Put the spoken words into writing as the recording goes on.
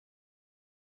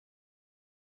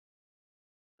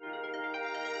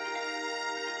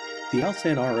The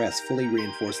Alsan RS fully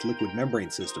reinforced liquid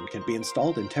membrane system can be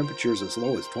installed in temperatures as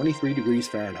low as 23 degrees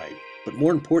Fahrenheit. But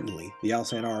more importantly, the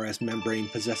Alsan RS membrane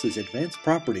possesses advanced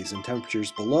properties in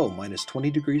temperatures below -20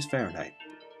 degrees Fahrenheit.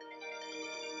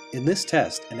 In this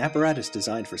test, an apparatus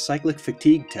designed for cyclic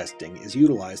fatigue testing is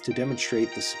utilized to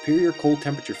demonstrate the superior cold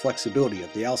temperature flexibility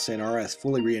of the Alsan RS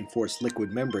fully reinforced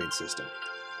liquid membrane system.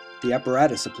 The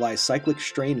apparatus applies cyclic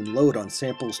strain and load on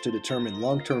samples to determine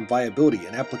long-term viability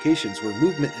in applications where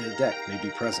movement in a deck may be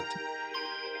present.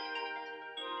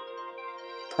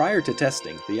 Prior to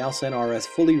testing, the Alsan RS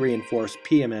fully reinforced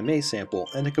PMMA sample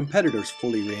and a competitor's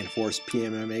fully reinforced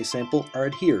PMMA sample are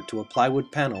adhered to a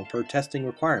plywood panel per testing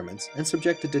requirements and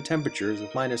subjected to temperatures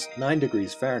of -9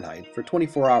 degrees Fahrenheit for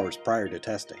 24 hours prior to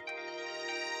testing.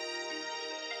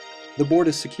 The board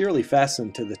is securely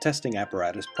fastened to the testing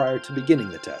apparatus prior to beginning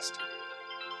the test.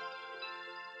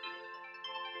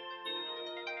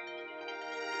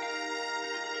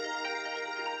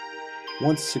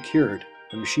 Once secured,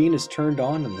 the machine is turned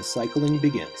on and the cycling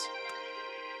begins.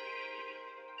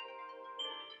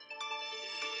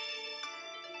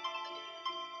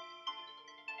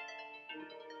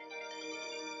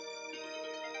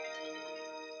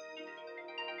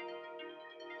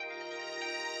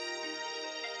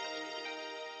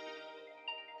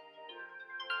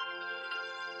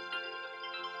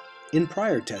 In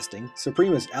prior testing,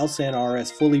 Suprema's Alsan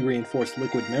RS fully reinforced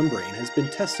liquid membrane has been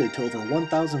tested to over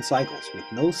 1,000 cycles with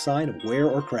no sign of wear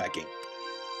or cracking.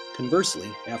 Conversely,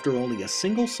 after only a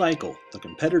single cycle, the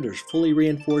competitor's fully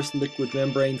reinforced liquid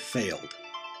membrane failed.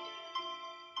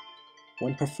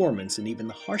 When performance in even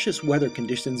the harshest weather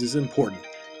conditions is important,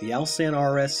 the Alsan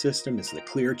RS system is the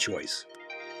clear choice.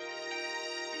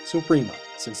 Suprema,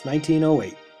 since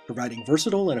 1908, providing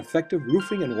versatile and effective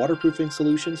roofing and waterproofing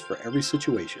solutions for every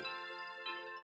situation.